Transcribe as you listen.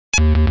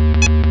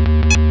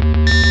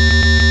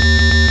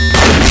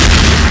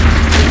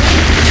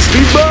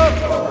Speed bump!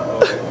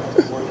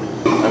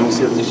 Let me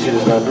see what this shit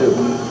is gonna do.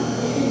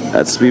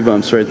 That's speed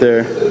bumps right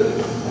there.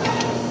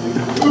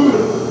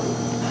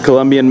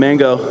 Colombian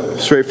mango,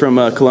 straight from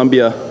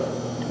Colombia.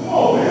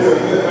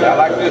 Yeah, I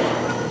like this.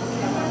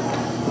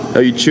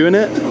 Are you chewing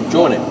it? I'm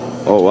chewing it.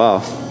 Oh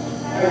wow.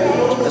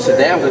 It's a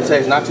damn good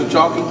taste, not too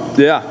chalky.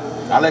 Yeah.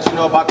 I'll let you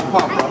know about the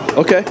pump, bro.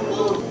 Okay.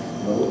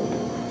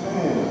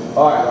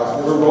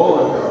 Alright, we're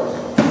rolling.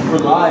 We're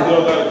live.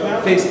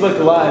 Facebook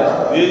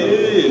Live.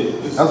 Yeah.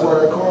 That's where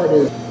that card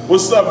is.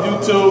 What's up,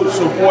 YouTube? It's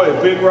your boy,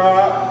 Big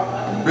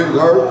Rob. Big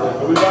Hurk.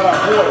 And we got our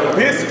boy,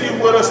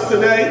 Biscuit, with us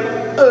today.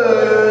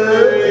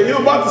 He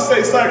was about to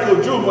say Psycho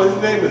Dru, but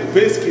his name is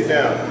Biscuit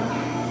now.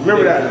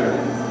 Remember that?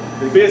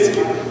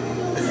 Biscuit.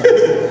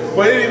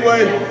 But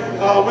anyway,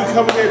 we're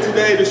coming here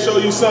today to show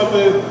you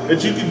something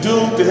that you can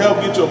do to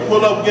help get your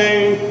pull-up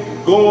game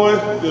going,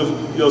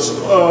 your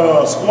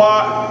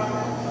squat,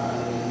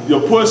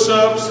 your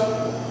push-ups,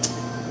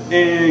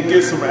 and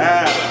get some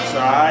abs,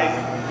 all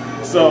right?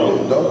 So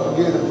Don't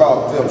forget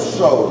about them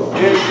shoulders.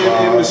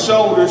 and the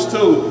shoulders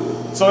too.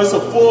 So it's a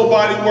full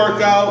body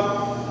workout.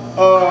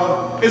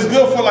 It's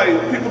good for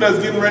like people that's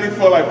getting ready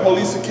for like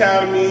police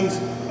academies,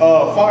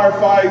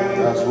 firefighting,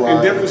 That's right.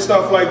 and different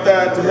stuff like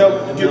that to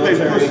help get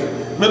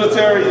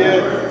military,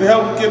 yeah, to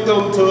help get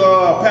them to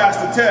pass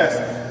the test.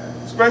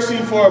 Especially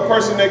for a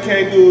person that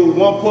can't do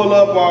one pull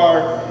up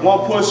or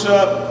one push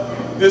up.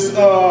 This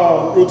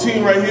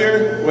routine right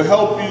here will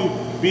help you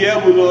be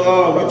able to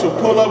get your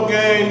pull up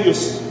game,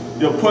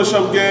 your push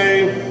up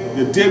game,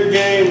 your dip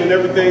game, and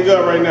everything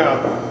up right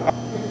now.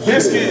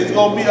 Biscuit is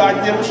gonna be our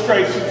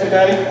demonstration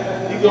today.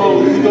 He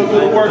gonna do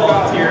the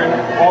workout here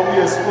while we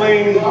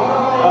explain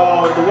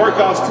the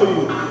workouts to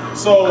you.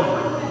 So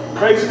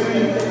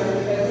basically, go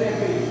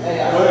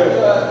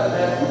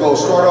ahead. We're going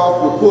to start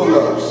off with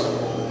pull-ups.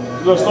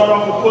 We're gonna start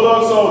off with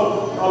pull-ups. So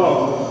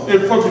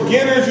if for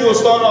beginners, you'll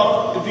start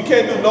off, if you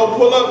can't do no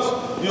pull-ups,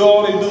 you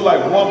only do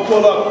like one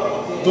pull-up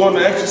during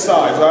the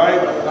exercise, all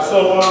right?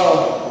 So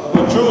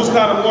but Dru's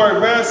kind of more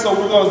advanced, so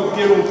we're gonna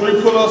give him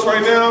 3 pull-ups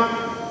right now.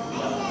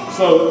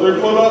 So 3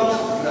 pull-ups.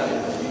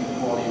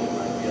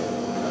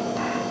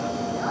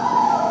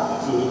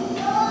 2,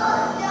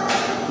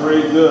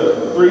 3,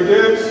 good. 3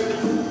 dips.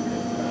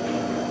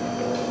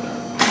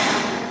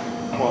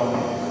 1,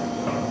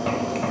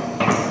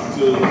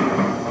 2,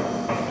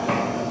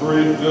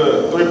 3,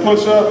 good. 3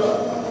 push-ups.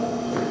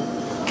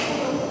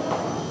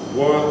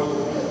 1,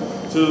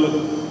 2,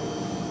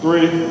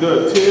 3,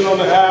 good. 10 on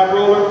the ab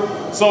roller.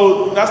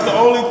 So that's the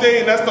only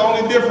thing, that's the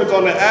only difference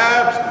on the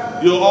abs.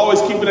 You'll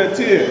always keep it at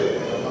 10.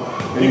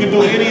 You can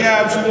do any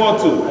abs you want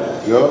to.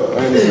 Yep,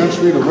 and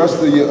eventually the rest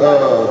of your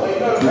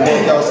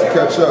workouts will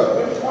catch up.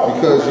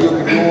 Because you'll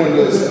be doing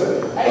this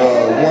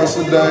once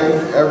a day,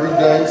 every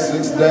day,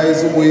 6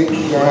 days a week.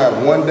 You're going to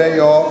have 1 day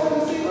off.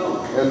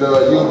 And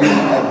you'll be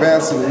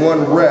advancing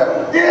 1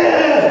 rep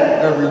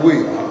every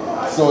week.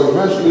 So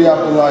eventually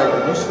after like,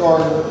 if you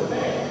start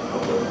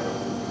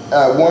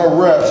at 1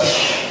 rep,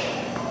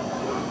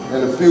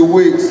 in a few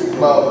weeks,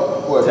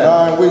 about what,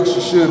 9 weeks,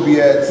 you should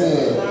be at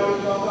 10.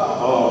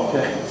 Oh,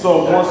 okay.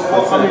 So 1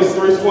 squat, I mean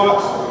 3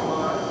 squats.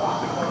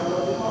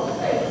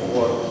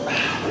 1,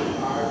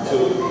 2,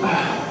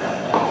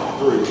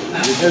 3.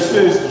 And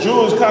since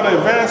Dru is kind of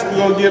advanced, we're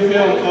gonna give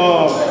him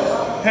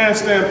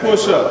handstand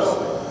push-ups.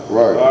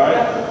 Right. All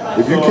right.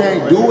 If you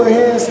can't do a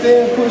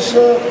handstand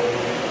push-up,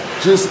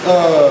 just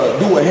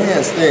do a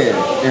handstand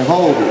and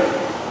hold it.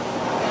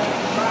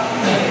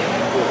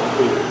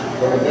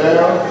 Coming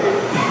down.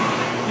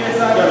 You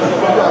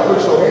gotta put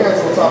your hands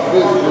on top of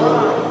this, dude.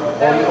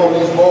 On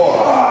these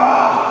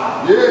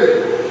bars. Get it.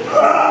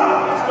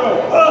 Let's go.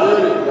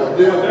 Get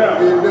it. Now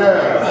get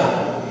down.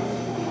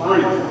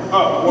 3.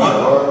 Up. 1.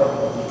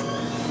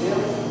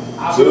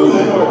 2.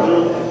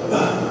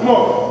 Come on.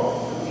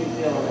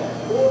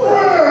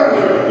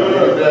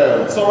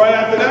 Good. So right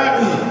after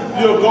that,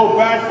 you'll go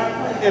back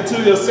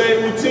into your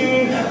same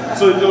routine.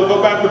 So you'll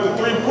go back with the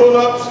 3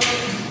 pull-ups,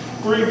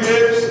 3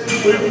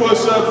 dips, 3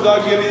 push-ups.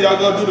 Y'all get it. Y'all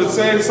gonna do the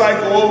same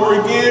cycle over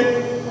again.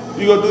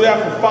 You're gonna do that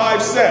for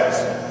 5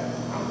 sets.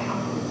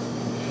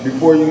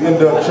 Before you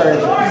end up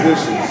changing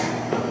positions.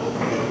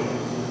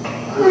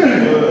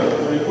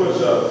 Good. 3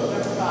 push-ups.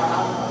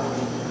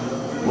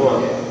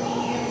 1,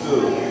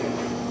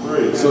 2,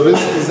 3. So this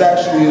is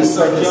actually his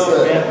second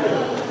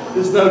set.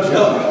 There's no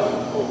joke.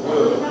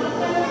 Good.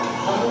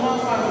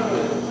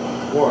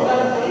 1.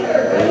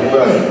 And you're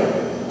back.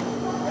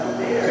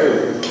 2.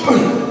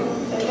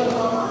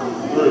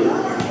 3.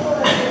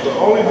 The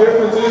only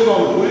difference is on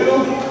the wheel,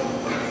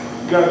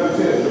 you got the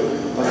 10.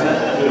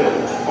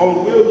 Yeah. On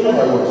the wheel, Dru,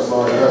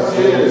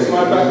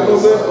 slide back a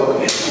little bit.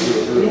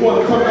 You want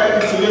to come back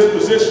into this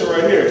position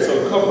right here. So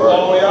come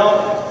all the way out,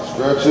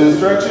 Stretch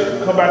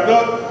it, come back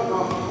up,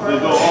 and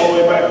go all the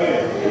way back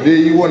in. and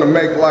then you want to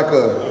make like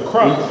a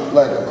crunch.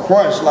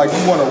 like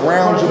you want to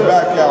round your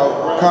back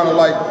out, kind of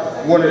like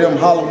one of them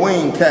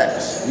Halloween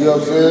cats. You know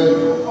what I'm saying?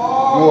 You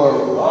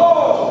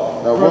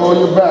want now roll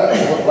your back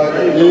like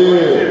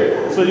yeah.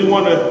 So you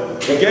want to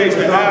engage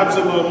the abs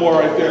a little more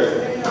right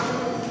there. Get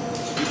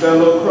that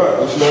little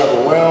crunch. You should have a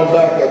round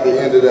back at the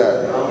end of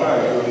that. All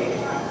right.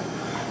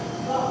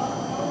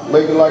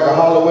 Make it like a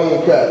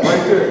Halloween cat.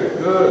 Right there.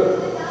 Good.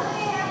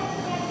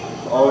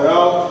 All the way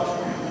out.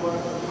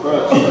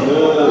 Crunch.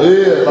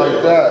 Good. Yeah, like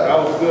that. That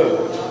was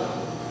good.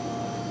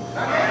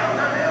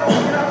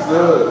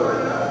 Good.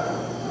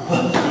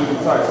 Really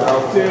tight. So that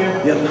was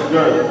 10. Yep.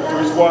 Good.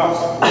 3 squats.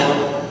 1,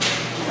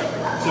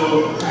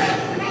 2,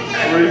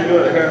 3.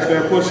 Good.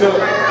 Handstand push up.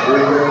 3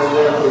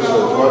 handstand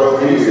push-ups right over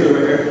here.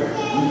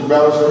 You can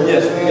balance your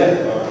handstand?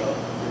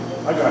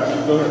 Yeah. I got you.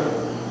 Go ahead.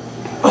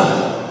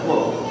 Come on.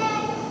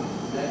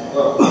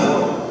 Up.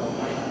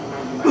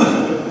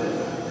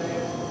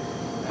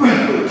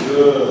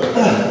 Good.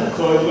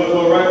 So you're going to go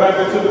right back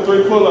into the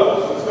 3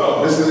 pull-ups. Let's go.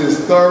 This is his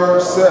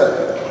 3rd set.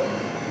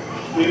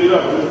 Speed it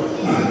up, dude.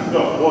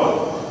 Go.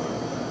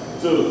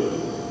 1, 2,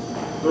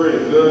 3.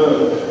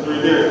 Good.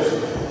 3 dips.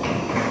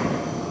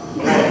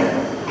 1,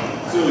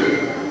 2,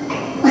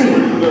 3.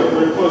 Good.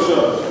 3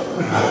 push-ups.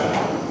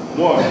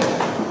 1,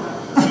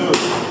 2,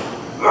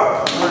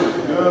 3.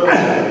 Good.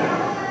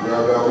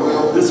 Grab that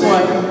wheel. This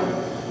one,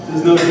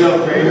 there's no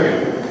joke right here.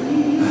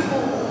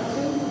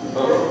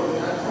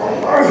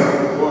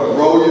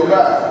 Roll your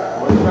back.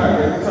 Roll your back.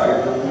 Get it tight.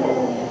 Come on.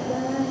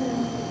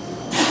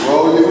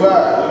 Roll your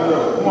back.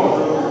 Come on,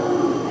 Drew.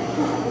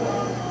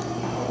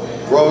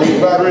 Roll your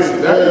back.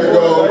 There you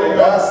go.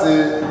 That's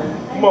it.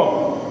 Come on.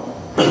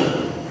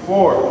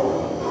 4.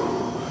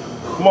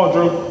 Come on,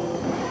 Drew.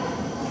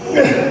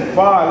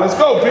 5. Let's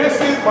go,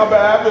 biscuit. My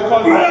bad. I've been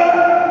calling you.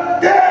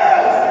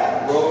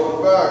 Roll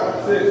the back.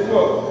 6. Come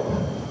on.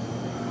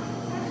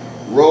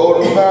 Roll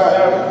the back.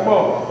 7. Come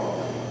on.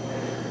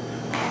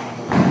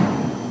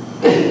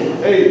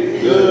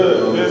 8.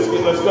 Good.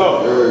 Biscuit. Let's go.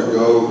 There you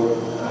go.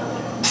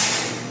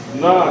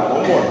 9.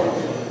 One more.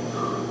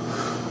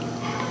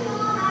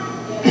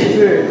 10.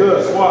 Good.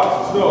 Squats.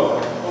 Let's go.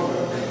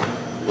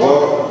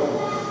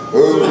 1,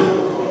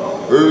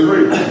 2,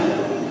 3.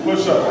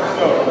 Push up. Let's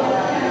go.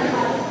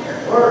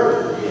 Work.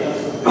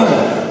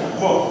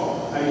 Come on.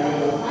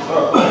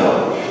 Up.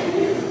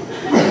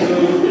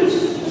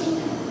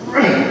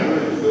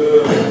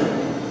 Good.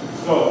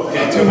 Let's go.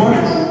 Okay, 2 more.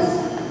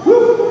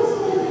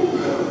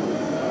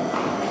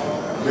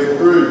 Big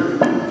 3.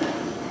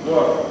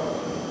 1,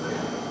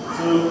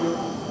 2,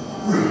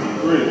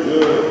 3.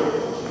 Good.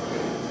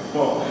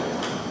 Come on.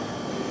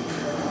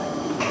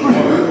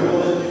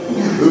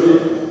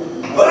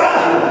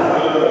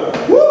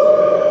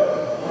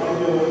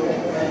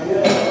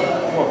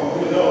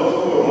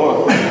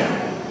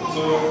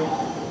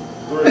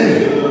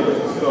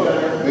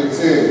 Big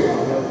 10.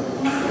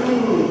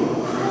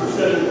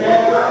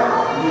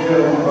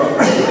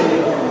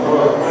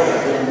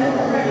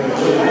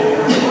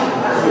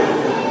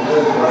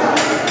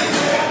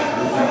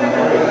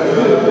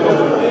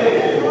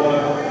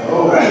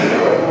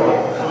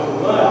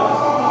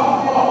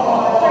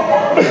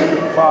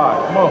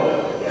 Come on.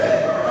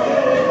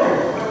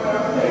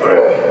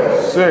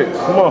 6.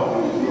 Come on.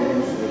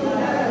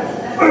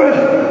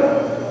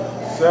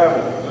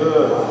 7.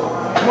 Good.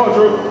 Come on,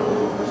 Drew.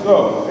 Let's go.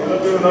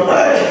 Let's do another.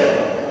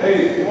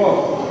 8. Come on.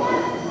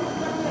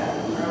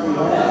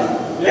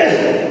 9.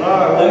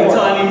 Let me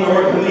tell I need more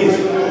work than these.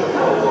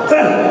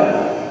 Good.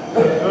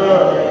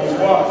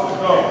 Squats. Let's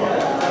go.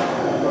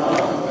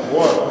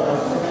 1,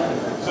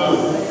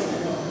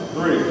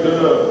 2, 3.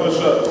 Good. Push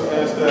up.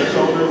 Handstand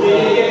shoulder.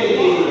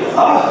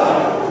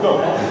 Let's go.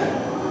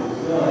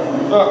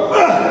 Up.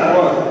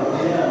 1,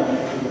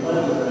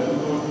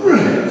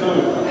 2,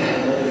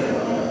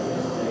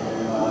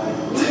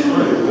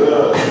 3.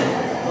 Good.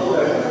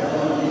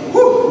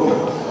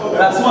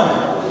 Last one.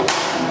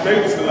 I think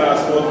it's the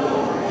last one.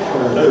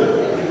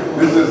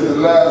 This is the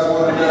last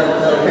one in that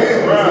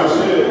hand Round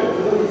position. shit.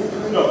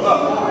 Let's go.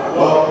 Up.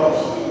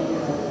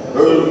 1, 2.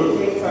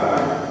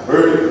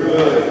 Very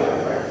good.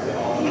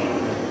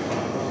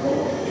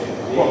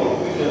 Come on.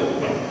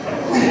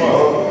 1,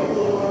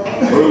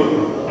 2.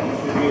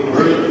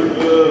 Very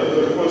good.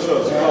 Good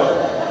push-ups. Come on.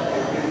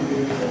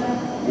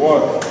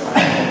 1,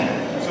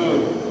 2,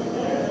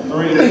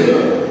 3.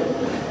 Good.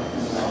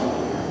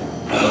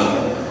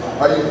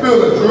 How you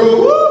feeling, Drew?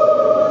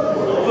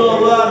 Feel a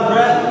lot of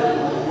breath.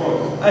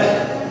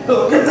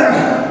 Get there.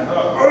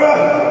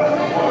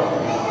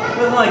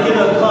 Feeling like getting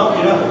a pump,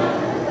 you know?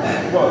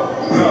 1,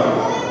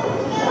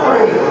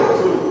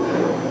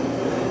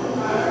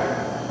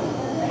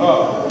 2. Up.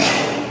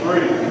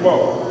 3. Come on.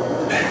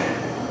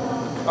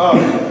 Up.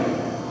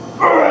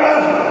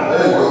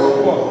 There you go.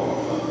 Come on.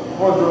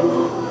 Come on, Drew.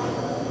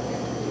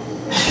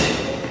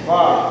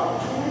 5.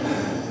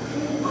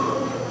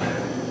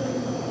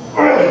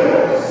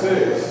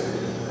 6.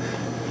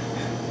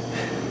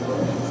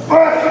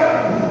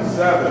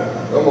 7.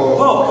 Come on.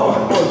 Oh,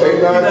 come on.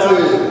 8, 9, 10.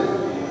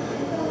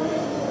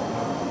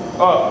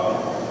 Up.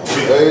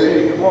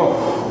 8. Come on.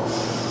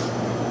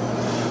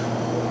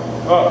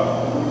 Up.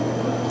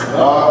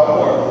 9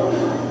 more.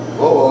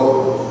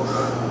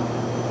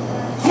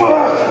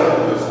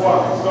 Good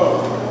squat. Let's go.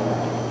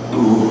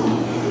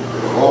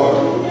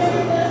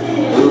 1,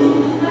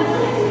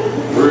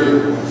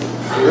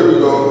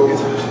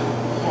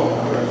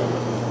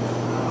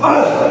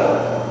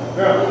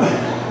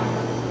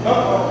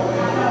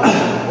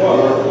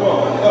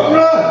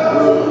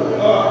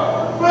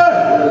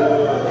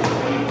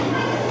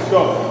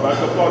 go. Back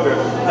up on there.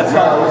 That's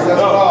fine.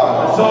 That's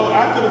fine. So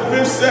after the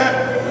fifth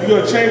set, you're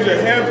gonna change your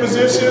hand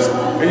positions,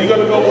 and you're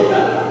gonna go with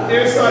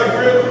the inside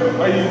grip,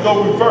 or you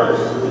go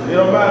reverse. It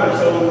don't matter.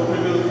 So we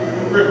do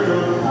grip, Dru.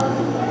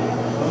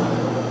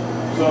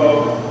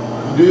 So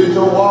You did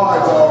your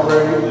wides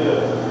already.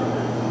 yeah.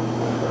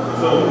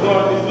 So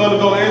you're gonna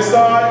go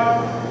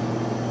inside,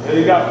 and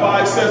you got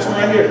 5 sets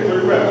right here.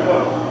 3 reps.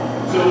 1,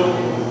 2,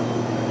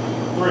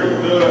 3.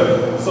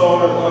 Good. So on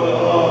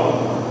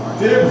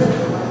the dips,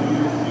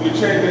 you can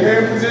change the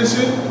hand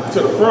position to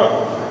the front.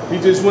 He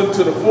just went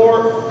to the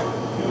forward.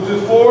 He was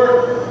just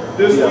forward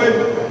this way.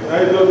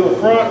 Now you go to the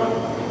front.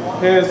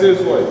 Hands this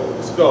way.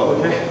 Let's go.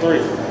 Okay. 3.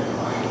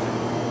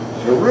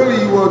 But really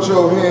you want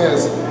your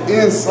hands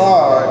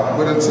inside,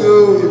 but if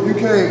you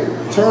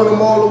can't turn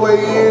them all the way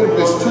in, if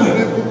it's too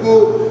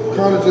difficult,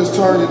 kind of just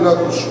turn your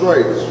knuckles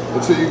straight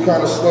until you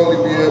kind of slowly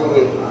be able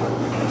to,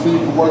 until you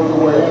can work your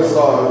way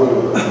inside with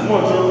it.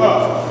 1, 2,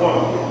 up.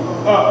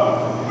 1,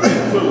 up.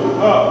 2,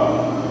 up.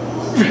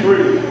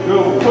 3.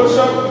 Go push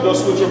up. You go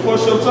switch your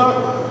push ups up.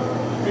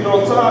 Feet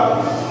on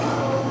top.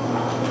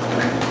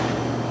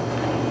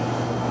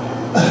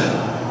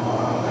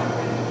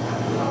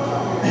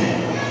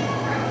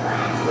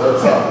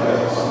 That's up,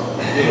 yes.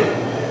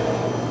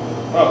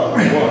 Up.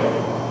 1,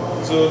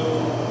 2,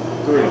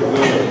 3.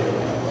 Good.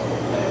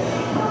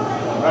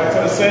 Back to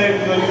the same.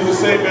 You're gonna use the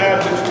same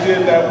abs that you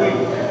did that week.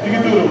 You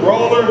can do the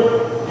roller.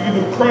 You can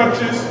do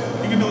crunches.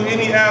 You can do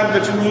any abs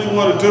that you really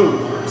want to do.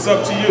 It's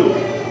up to you.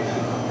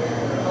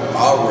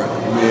 I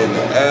recommend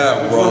the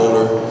ab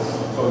roller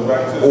So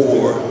back to the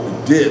or the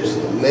dips,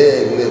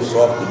 leg lifts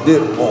off the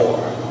dip bar.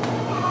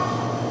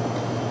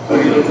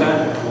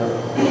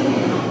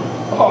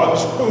 Oh,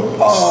 Dru.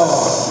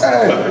 Oh,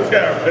 hey, Cut the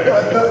camera.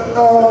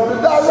 the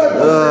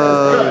director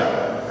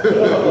says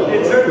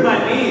It's hurting my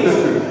knees.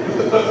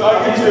 I'll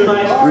get you.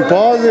 We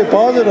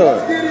pause it up.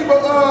 let's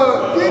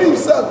get him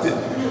something.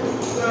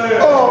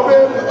 Oh,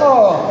 man,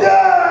 oh.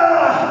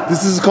 Yeah!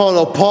 This is called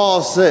a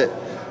pause set.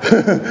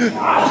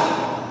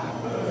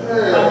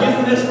 I'm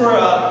using this for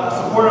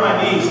support on my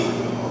knees.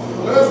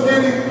 Let's get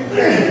him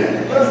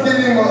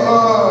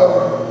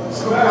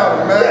some kind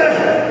of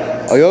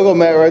mat. A yoga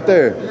mat right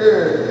there.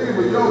 Yeah, get him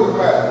a yoga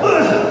mat.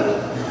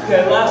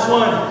 Okay, last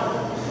one.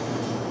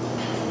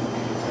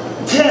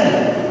 10.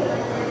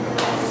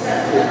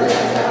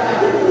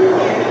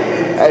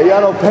 Hey,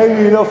 y'all don't pay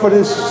me enough for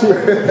this shit.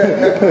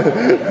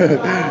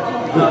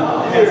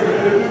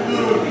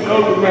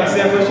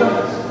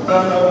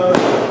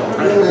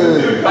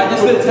 I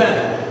just did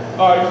 10.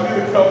 Alright, you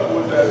need a couple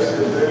with that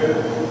shit,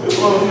 man. This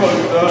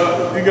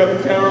motherfucker, you got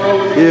the camera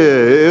rolling?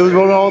 Yeah, it was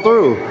rolling all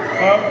through.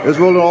 Huh? It was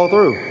rolling all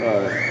through.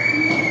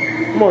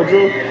 Come on,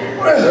 Dru.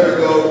 There you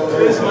go.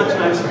 This is much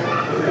nicer.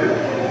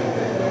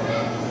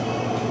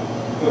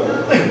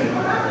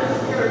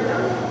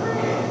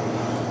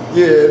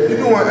 Yeah, if you're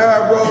doing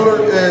ab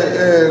roller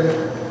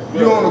and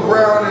you're on the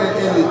ground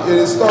and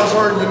it starts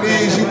hurting your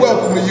knees, you're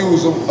welcome to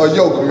use a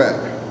yoga mat.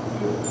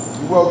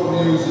 You're welcome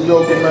to use a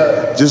yoga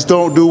mat. Just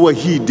don't do what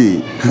he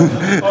did.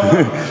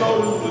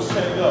 Shoulders just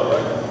change up,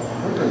 right?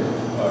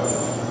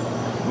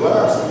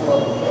 Blast them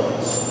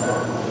motherfuckers.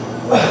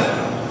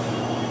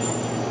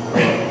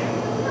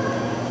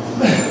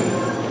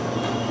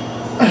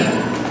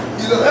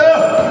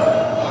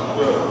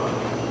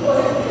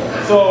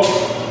 So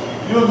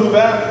you'll do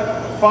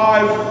that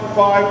 5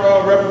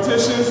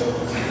 repetitions.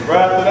 Right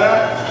after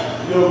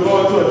that, you'll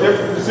go into a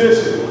different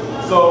position.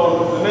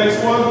 So the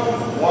next one,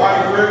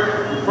 wide grip,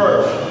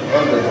 reverse.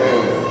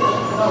 Underhand.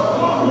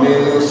 And then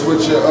you'll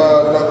switch your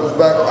knuckles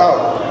back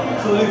out.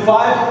 So we do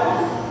 5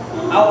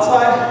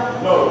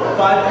 outside, No.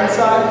 5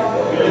 inside,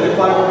 and then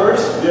 5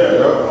 reverse.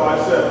 Yeah, 5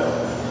 sets.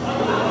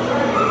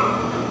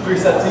 3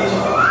 sets each.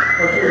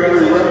 Or 3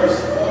 reps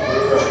each.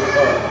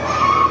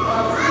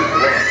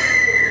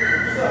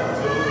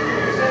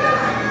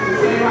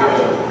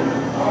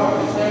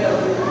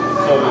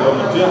 So on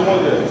the gym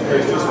one, then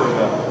face this way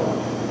now.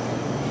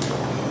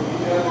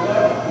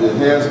 Your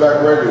hands back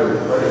regular.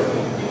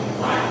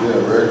 Yeah,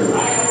 regular.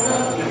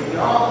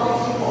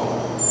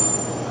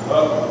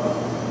 Up.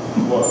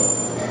 1.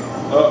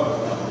 Up.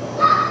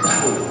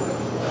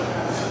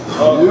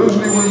 2.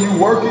 Usually when you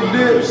working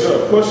dips,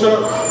 Push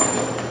up,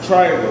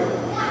 triangle.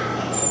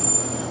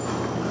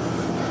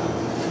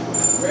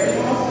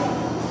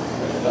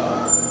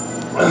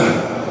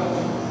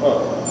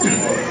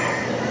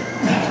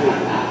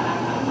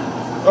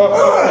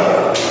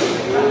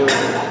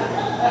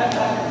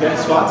 Okay,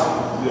 squats.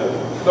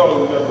 Yeah.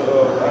 No, we got the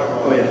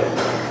Oh yeah.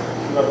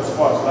 we got the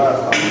squats last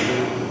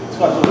time.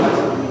 Squats are nice.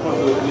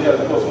 We had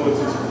to post one to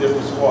some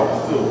different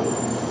squats too.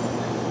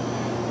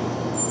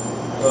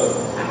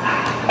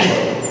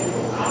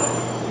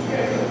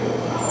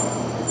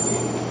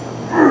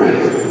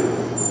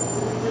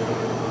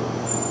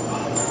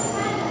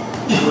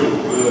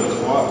 Good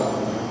squats.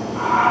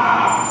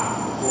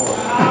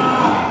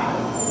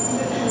 4.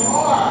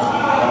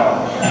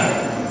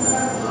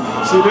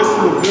 See, this is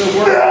a good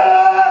work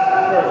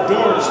for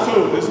endurance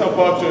too. This help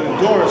out your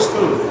endurance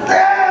too.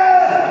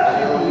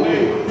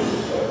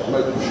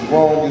 make them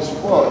strong as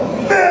fuck.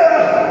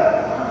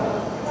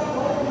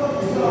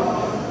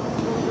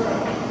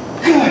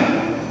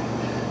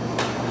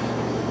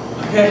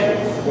 Okay.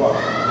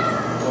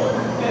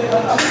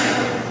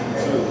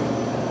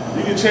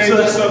 You can change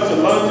this up to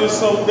lunges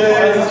some days.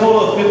 That's a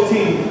total of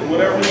 15.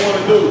 Whatever you want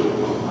to do.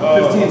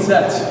 15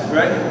 sets,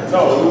 right?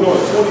 No, we're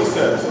doing 20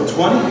 sets. So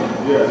 20?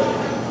 Yeah.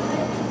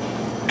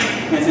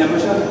 Handstand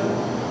push-up?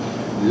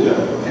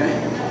 Yeah. Okay.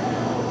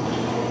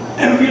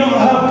 And if you don't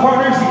have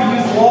partners, you can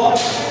use the wall.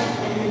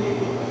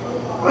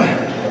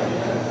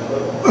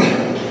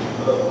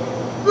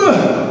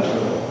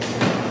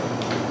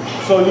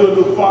 So you'll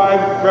do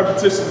 5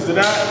 repetitions of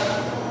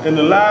that. In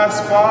the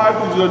last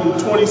 5, you're gonna do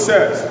 20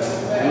 sets.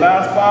 The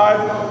last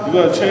 5,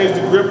 you're gonna change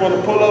the grip on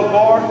the pull-up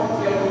bar.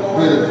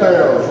 Hit it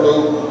down, Dru.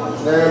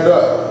 Stand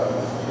up.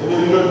 And then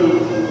you're gonna do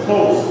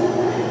close,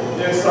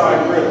 inside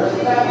grip.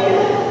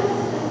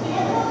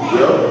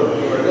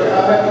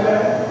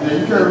 Yeah,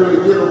 you can't really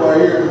get it right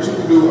here, but you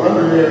can do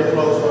underhand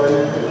close right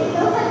here.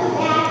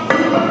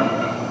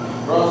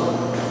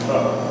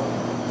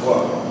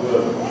 What?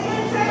 Good.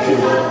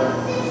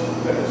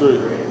 3.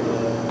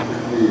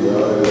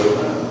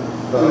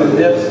 The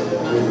dips.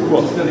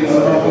 Just gonna do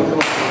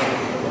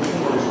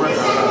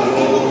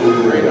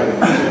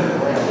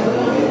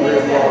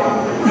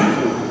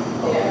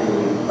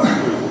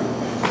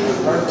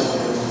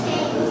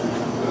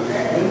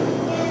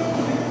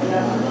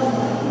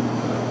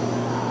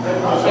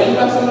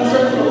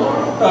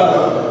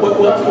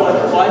what's one?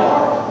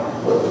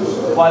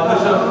 Fly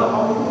push-up?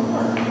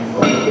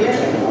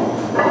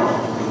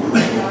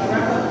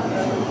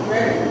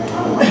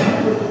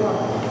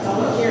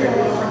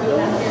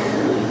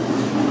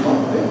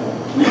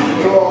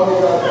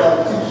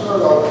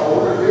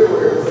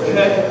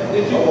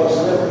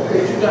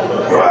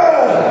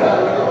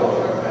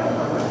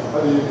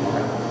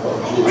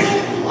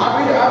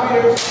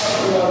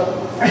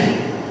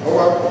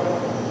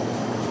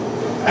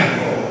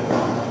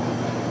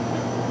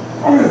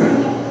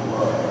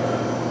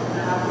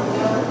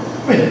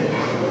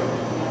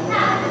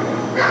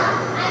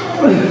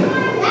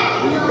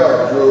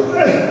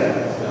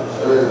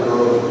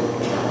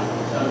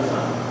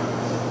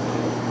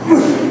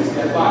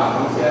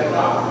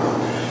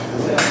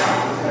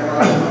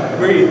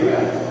 Breathe.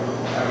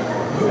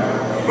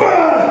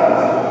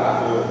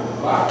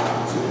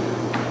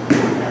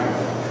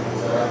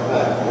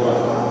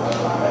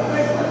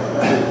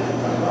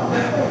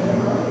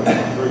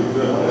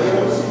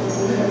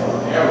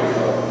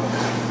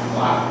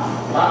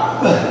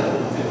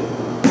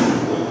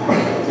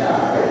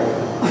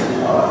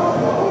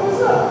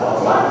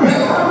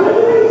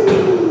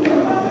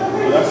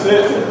 That's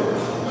it.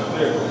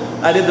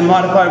 I did the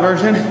modified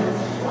version,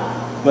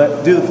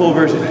 but do the full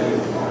version.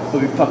 It'll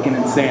be fucking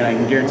insane, I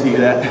can guarantee you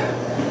that.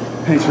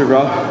 Thanks for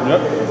bro.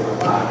 Yep.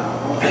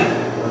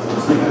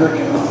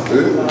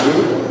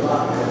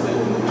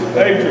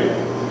 Adrian.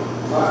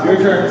 Your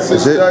turn.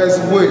 6 days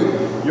a week.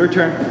 Your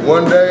turn.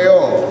 1 day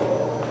off.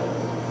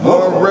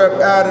 1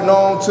 rep added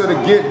on to the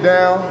get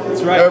down.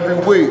 That's right. Every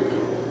week.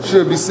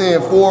 Should be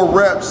seeing 4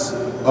 reps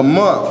a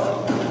month.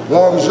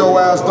 Long as your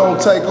ass don't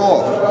take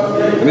off.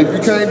 And if you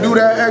can't do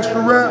that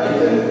extra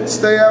rep,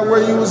 stay out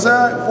where you was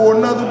at for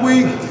another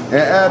week and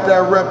add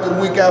that rep the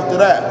week after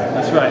that.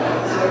 That's right.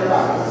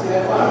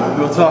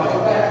 We'll talk.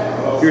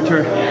 Your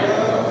turn.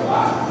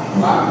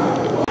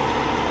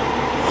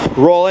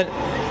 Rolling.